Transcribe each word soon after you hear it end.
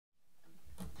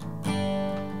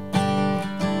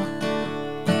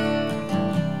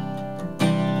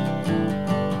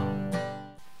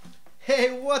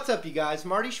What's up, you guys?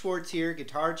 Marty Schwartz here,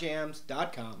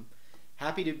 GuitarJams.com.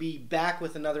 Happy to be back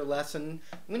with another lesson.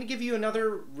 I'm going to give you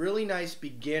another really nice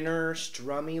beginner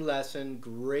strummy lesson,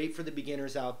 great for the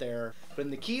beginners out there. But in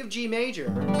the key of G major,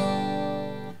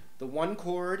 the 1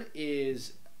 chord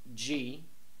is G,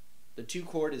 the 2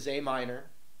 chord is A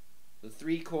minor, the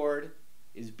 3 chord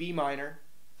is B minor,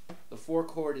 the 4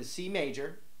 chord is C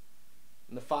major,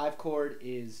 and the 5 chord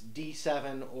is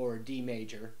D7 or D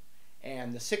major.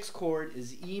 And the 6 chord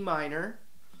is E minor,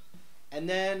 and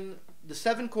then the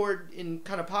 7 chord in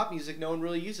kind of pop music no one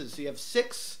really uses. So you have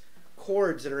 6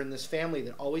 chords that are in this family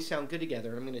that always sound good together.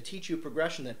 And I'm going to teach you a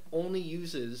progression that only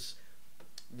uses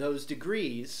those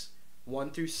degrees, 1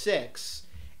 through 6,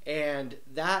 and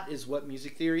that is what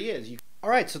music theory is.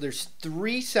 Alright, so there's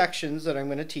 3 sections that I'm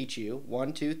going to teach you,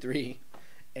 1, 2, 3,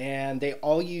 and they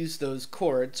all use those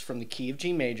chords from the key of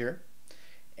G major.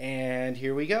 And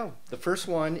here we go. The first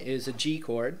one is a G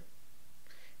chord.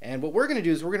 And what we're going to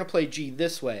do is we're going to play G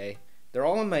this way. They're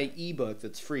all in my ebook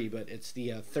that's free, but it's the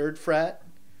 3rd fret,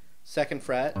 2nd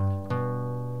fret,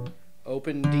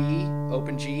 open D,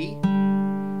 open G,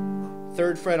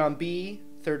 3rd fret on B,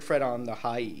 3rd fret on the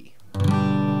high E.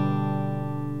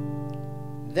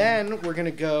 Then we're going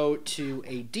to go to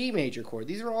a D major chord.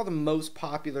 These are all the most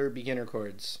popular beginner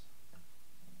chords.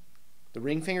 The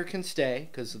ring finger can stay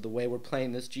because of the way we're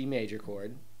playing this G major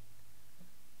chord.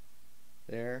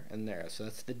 There and there. So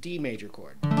that's the D major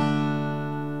chord.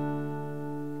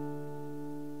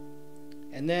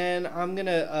 And then I'm going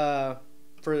to,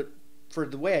 for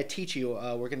the way I teach you,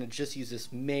 we're going to just use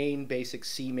this main basic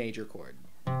C major chord.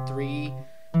 3,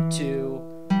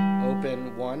 2,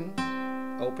 open, 1,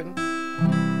 open.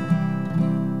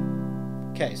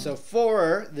 Okay, so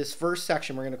for this first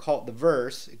section, we're going to call it the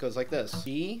verse. It goes like this.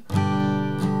 G,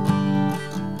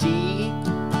 D,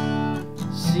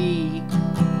 C,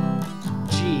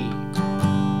 G.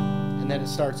 And then it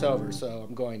starts over. So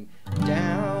I'm going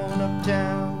down, up,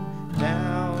 down,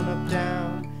 down, up,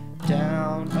 down,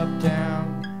 down, up,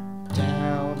 down,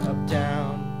 down, up,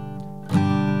 down.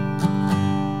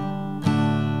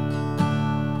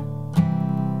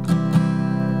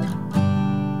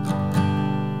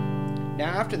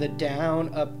 Now after the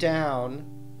down, up, down,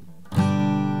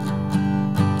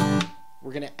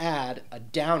 we're going to add a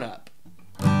down, up.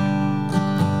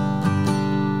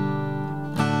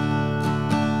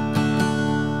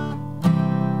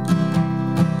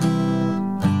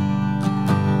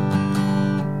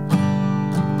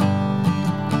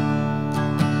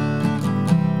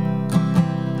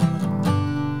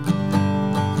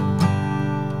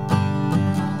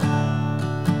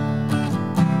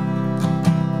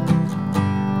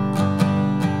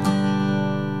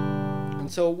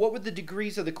 So what would the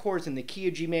degrees of the chords in the key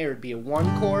of G major? It would be a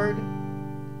 1 chord,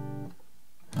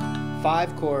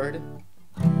 5 chord,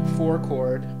 4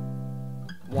 chord,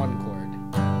 1 chord.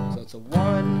 So it's a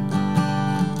 1,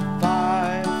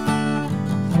 5,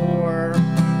 4,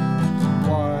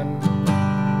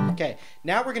 1. Okay,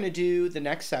 now we're going to do the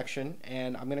next section,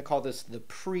 and I'm going to call this the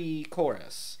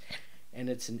pre-chorus. And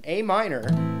it's an A minor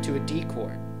to a D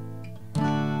chord.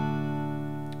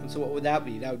 And so what would that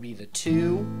be? That would be the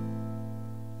 2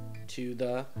 to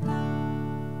the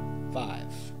 5,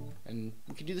 and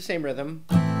we can do the same rhythm.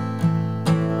 We're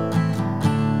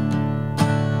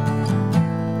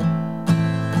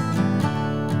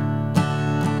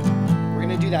going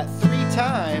to do that 3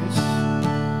 times,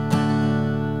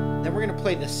 then we're going to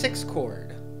play the 6th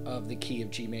chord of the key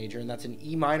of G major, and that's an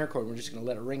E minor chord. We're just going to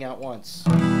let it ring out once.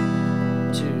 2,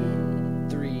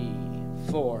 3,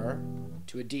 4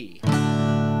 to a D.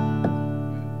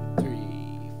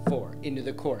 4 into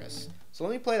the chorus. So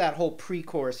let me play that whole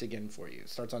pre-chorus again for you. It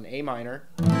starts on A minor.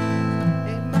 A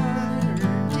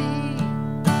minor, D.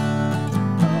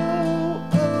 Oh,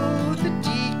 oh, the D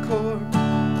chord.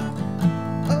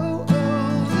 Oh,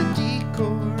 oh, the D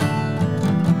chord.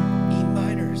 E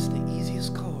minor is the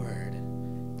easiest chord.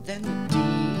 Then the D.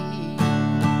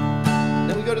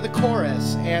 Then we go to the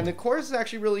chorus. And the chorus is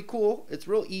actually really cool. It's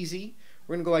real easy.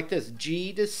 We're going to go like this.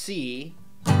 G to C.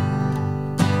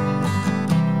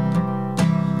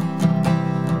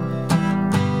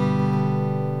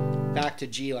 Back to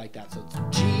G like that. So it's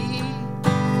G,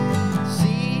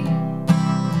 C,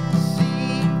 C,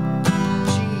 G.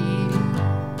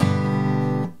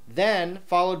 Then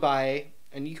followed by,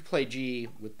 and you can play G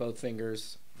with both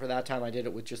fingers. For that time I did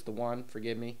it with just the 1,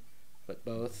 forgive me, but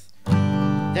both.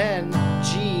 Then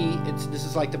G, this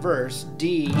is like the verse,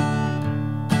 D, C,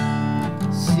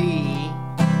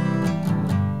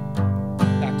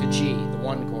 back to G, the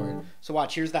 1 chord. So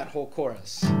watch, here's that whole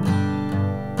chorus.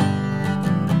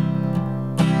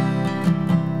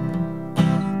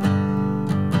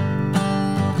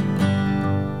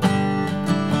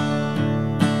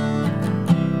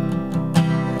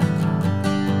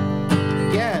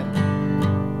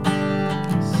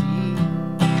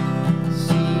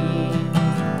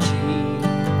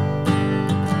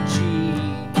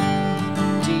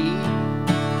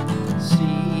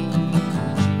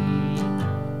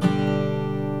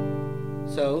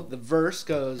 So the verse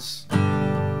goes.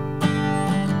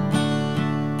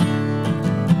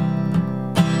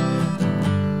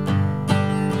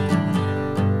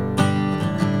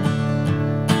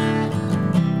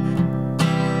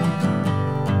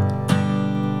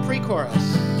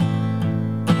 Pre-chorus.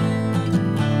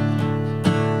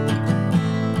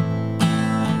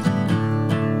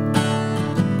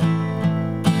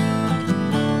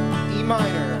 E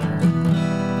minor.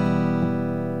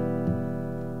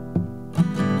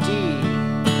 D.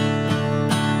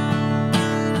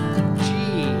 G.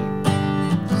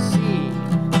 C.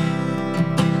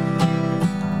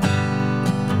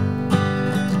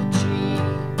 G.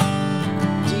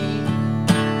 D.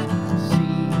 C.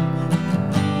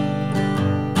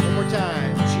 One more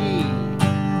time. G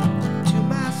to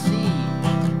my C,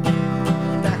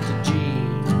 back to G.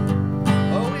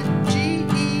 Oh, it's G,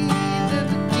 E, then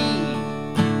the D.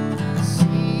 C,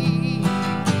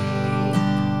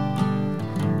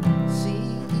 G,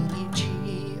 C, G.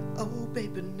 Oh,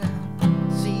 baby, now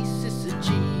C, C, C, G.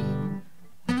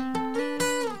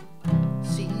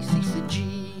 C, C, C, G.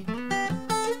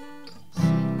 C,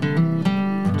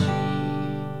 G.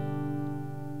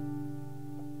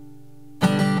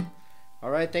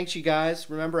 Alright, thanks you guys.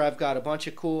 Remember, I've got a bunch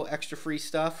of cool extra free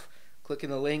stuff. Click in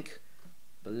the link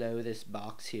below this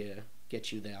box here.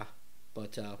 Get you there.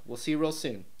 But we'll see you real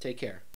soon. Take care.